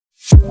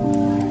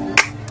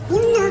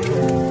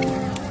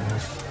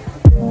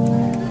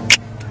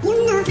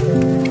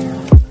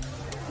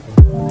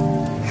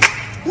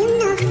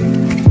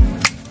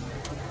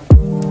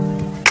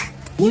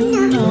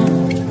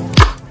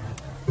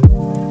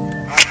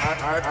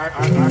Hello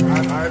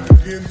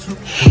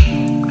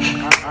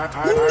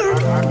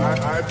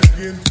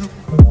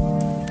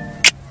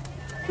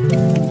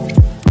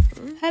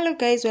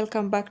guys,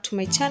 welcome back to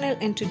my channel.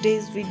 In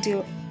today's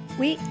video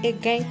we are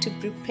going to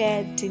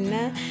prepare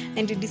dinner,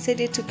 and we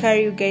decided to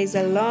carry you guys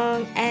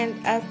along, and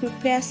I'll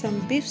prepare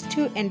some beef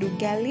stew and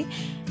ugali.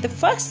 The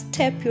first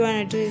step you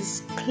want to do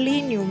is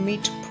clean your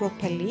meat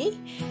properly.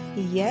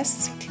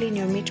 Yes, clean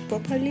your meat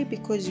properly,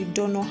 because you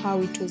don't know how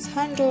it was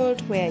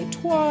handled, where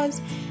it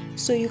was.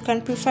 So you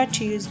can prefer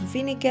to use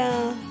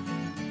vinegar,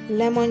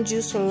 lemon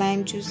juice or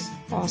lime juice,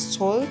 or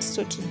salt.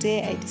 So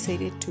today I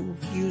decided to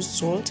use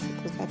salt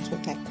because that's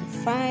what I could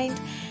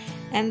find.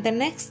 And the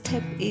next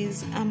step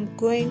is I'm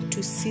going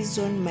to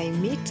season my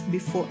meat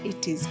before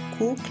it is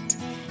cooked.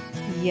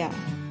 Yeah,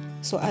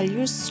 so I'll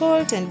use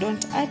salt, and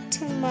don't add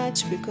too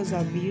much because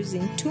I'll be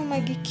using 2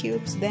 Maggi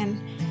cubes.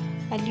 Then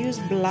I'll use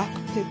black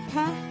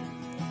pepper.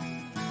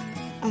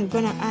 I'm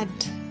gonna add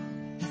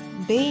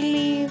bay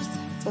leaves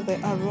for the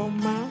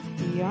aroma,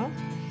 yeah,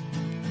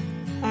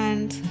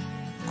 and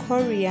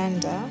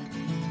coriander,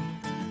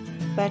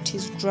 that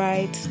is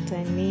dried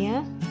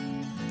dhania,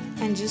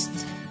 and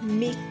just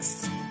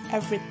mix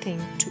everything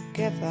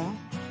together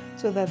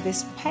so that the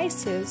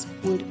spices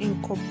would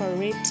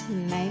incorporate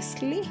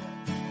nicely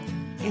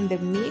in the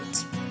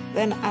meat.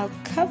 Then I'll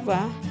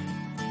cover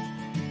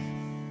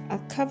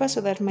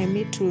so that my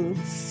meat will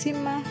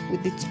simmer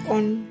with its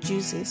own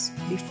juices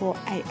before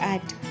I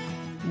add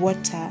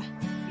water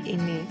in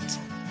it.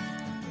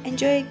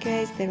 Enjoy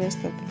guys the rest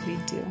of the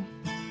video.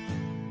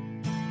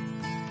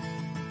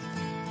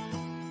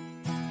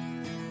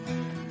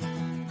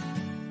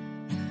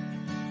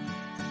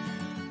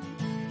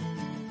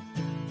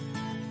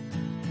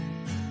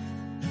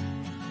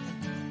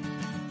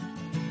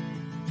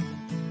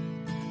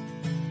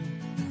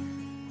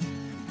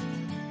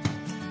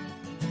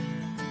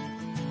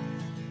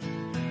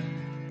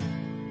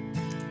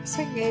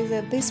 So guys,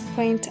 at this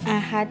point I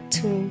had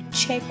to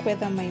check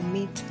whether my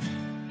meat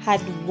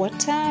had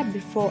water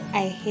before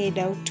I head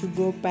out to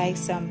go buy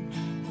some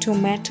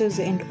tomatoes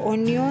and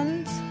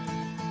onions.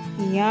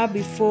 Yeah,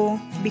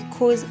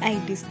 because I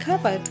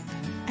discovered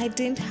I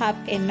didn't have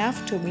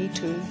enough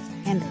tomatoes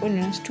and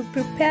onions to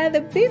prepare the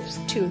beef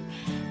stew.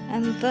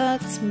 And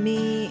that's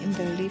me in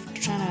the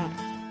lift trying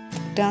to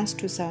dance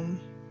to some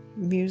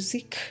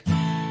music.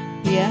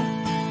 Yeah,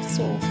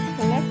 so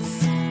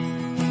let's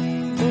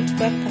go to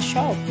the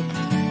shop.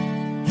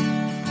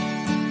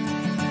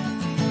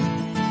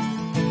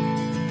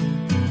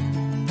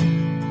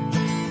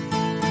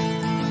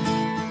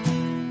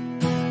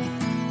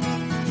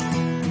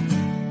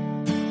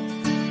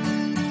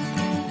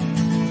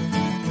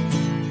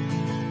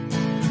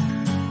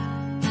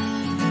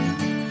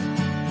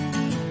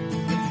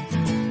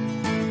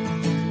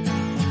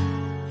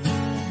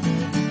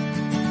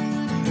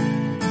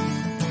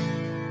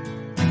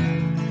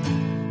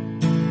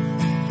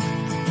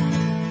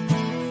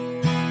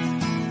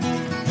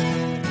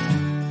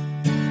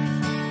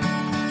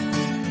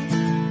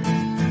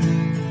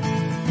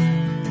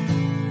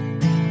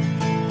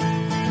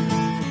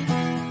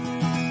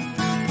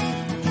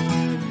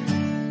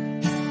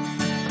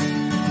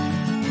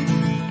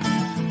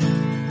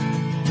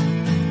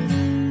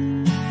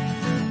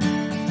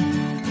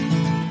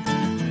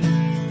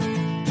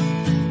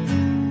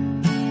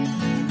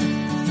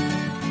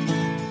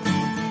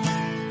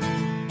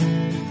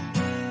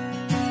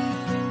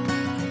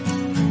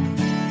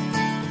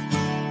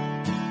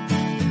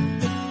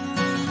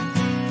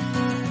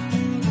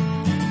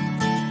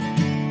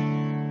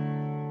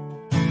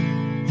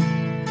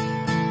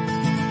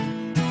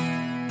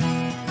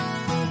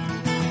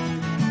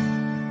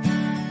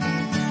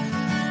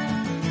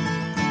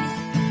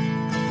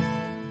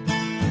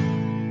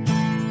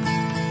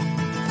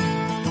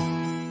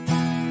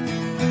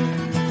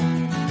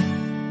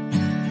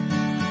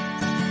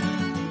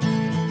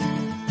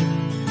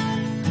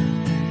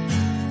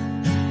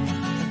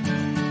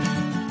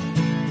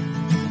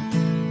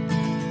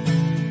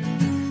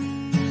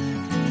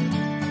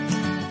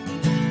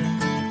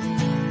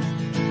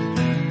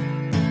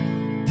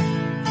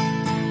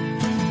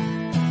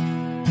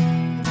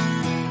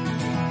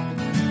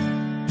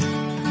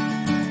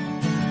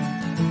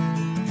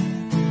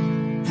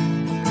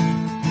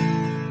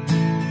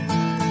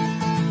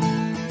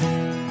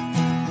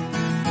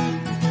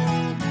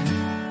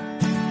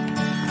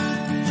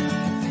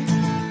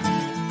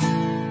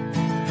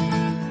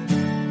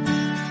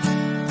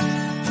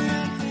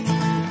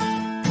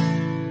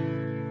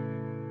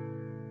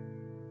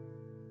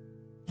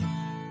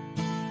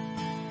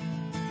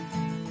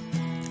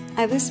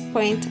 At this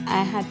point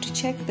I had to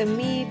check the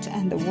meat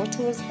and the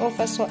water was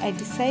over, so I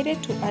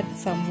decided to add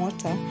some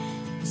water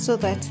so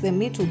that the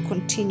meat will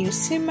continue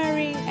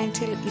simmering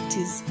until it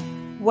is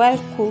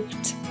well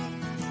cooked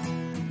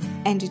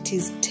and it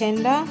is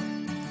tender.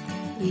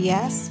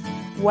 Yes,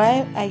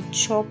 while I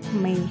chop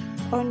my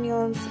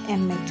onions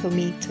and my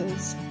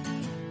tomatoes.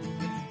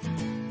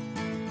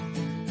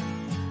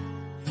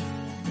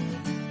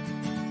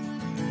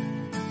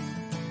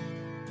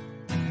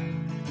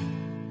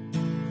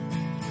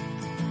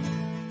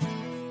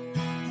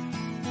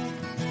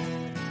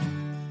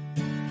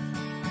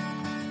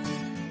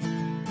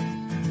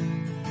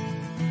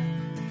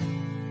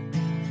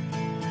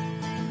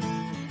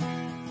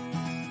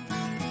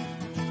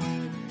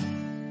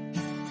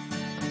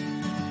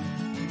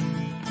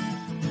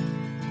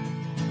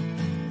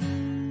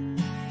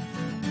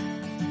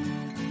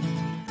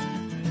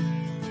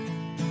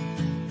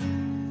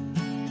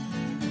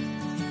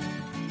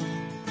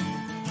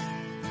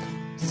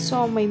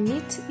 So my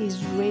meat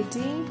is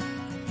ready,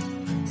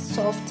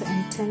 soft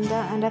and tender,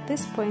 and at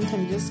this point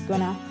I'm just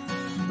gonna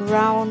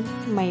brown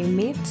my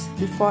meat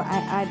before I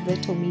add the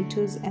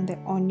tomatoes and the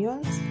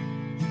onions.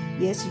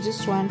 Yes, you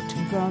just want to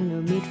brown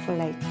your meat for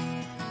like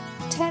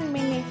 10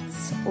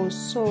 minutes or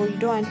so. You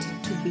don't want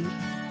it to be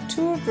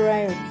too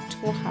dry or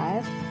too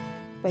hard,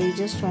 but you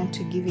just want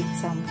to give it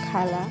some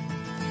color.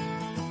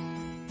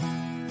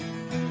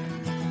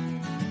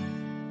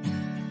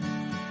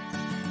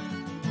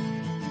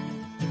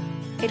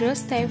 It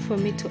was time for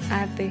me to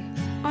add the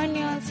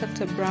onions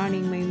after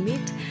browning my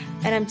meat,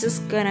 and I'm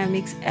just gonna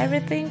mix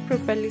everything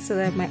properly so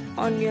that my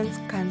onions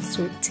can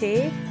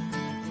saute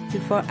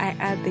before I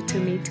add the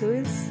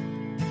tomatoes.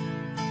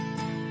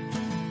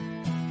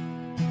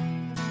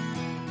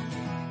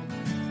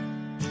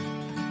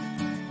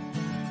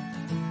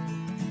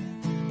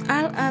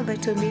 I'll add the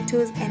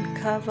tomatoes and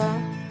cover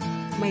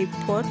my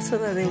pot so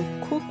that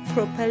they'll cook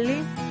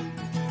properly.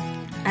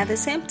 At the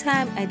same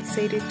time, I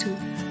decided to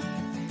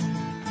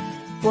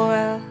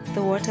boil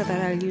the water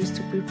that I'll use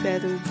to prepare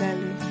the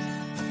ugali.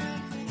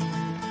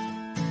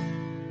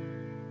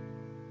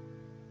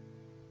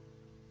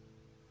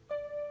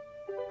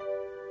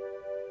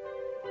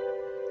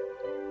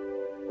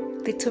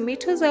 The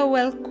tomatoes are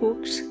well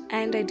cooked,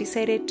 and I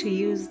decided to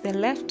use the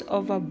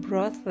leftover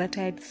broth that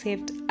I had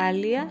saved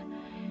earlier.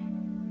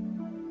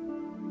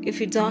 If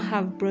you don't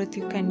have broth,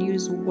 you can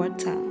use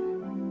water.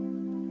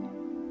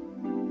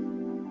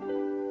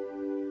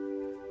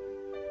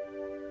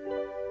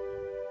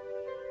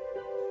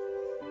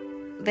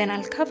 Then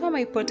I'll cover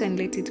my pot and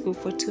let it go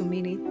for 2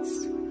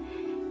 minutes.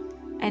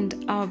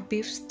 And our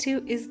beef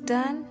stew is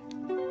done.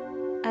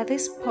 At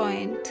this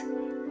point,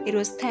 it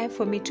was time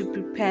for me to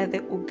prepare the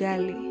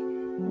ugali.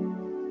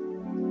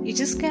 You're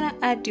just gonna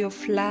add your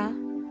flour,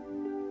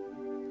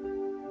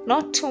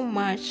 not too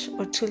much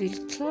or too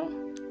little.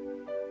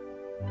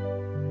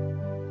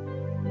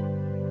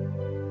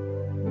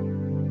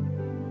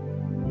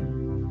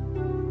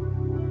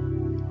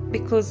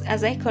 Because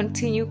as I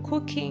continue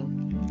cooking,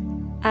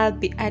 I'll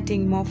be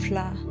adding more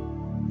flour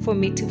for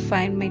me to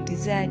find my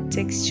desired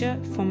texture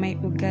for my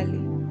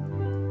ugali.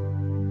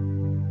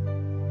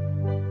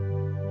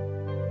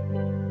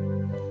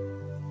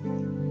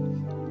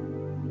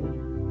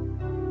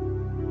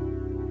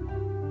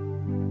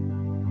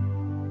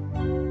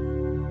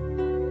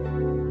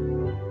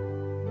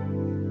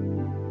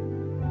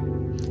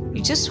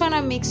 You just want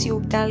to mix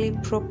your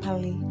ugali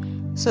properly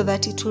so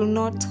that it will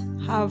not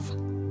have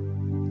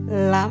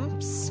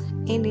lumps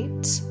in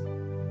it.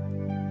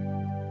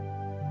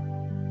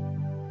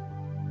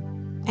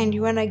 And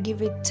you want to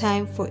give it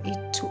time for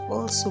it to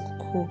also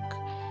cook,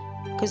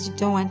 because you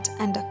don't want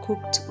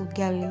undercooked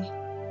ugali.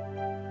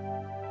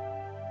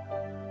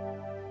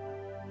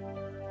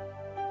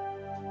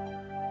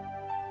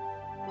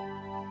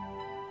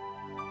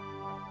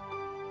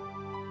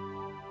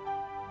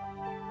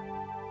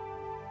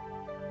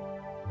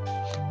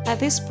 At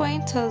this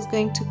point, I was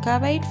going to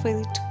cover it for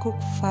it to cook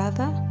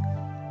further.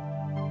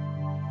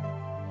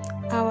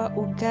 Our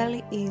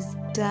ugali is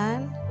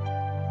done.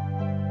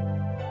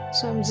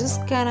 So I'm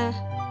just gonna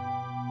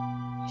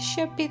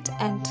shape it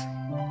and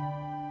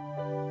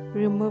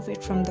remove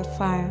it from the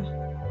fire.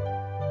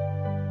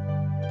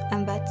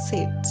 And that's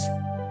it.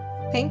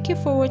 Thank you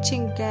for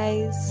watching,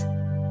 guys.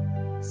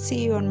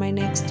 See you on my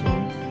next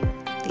one.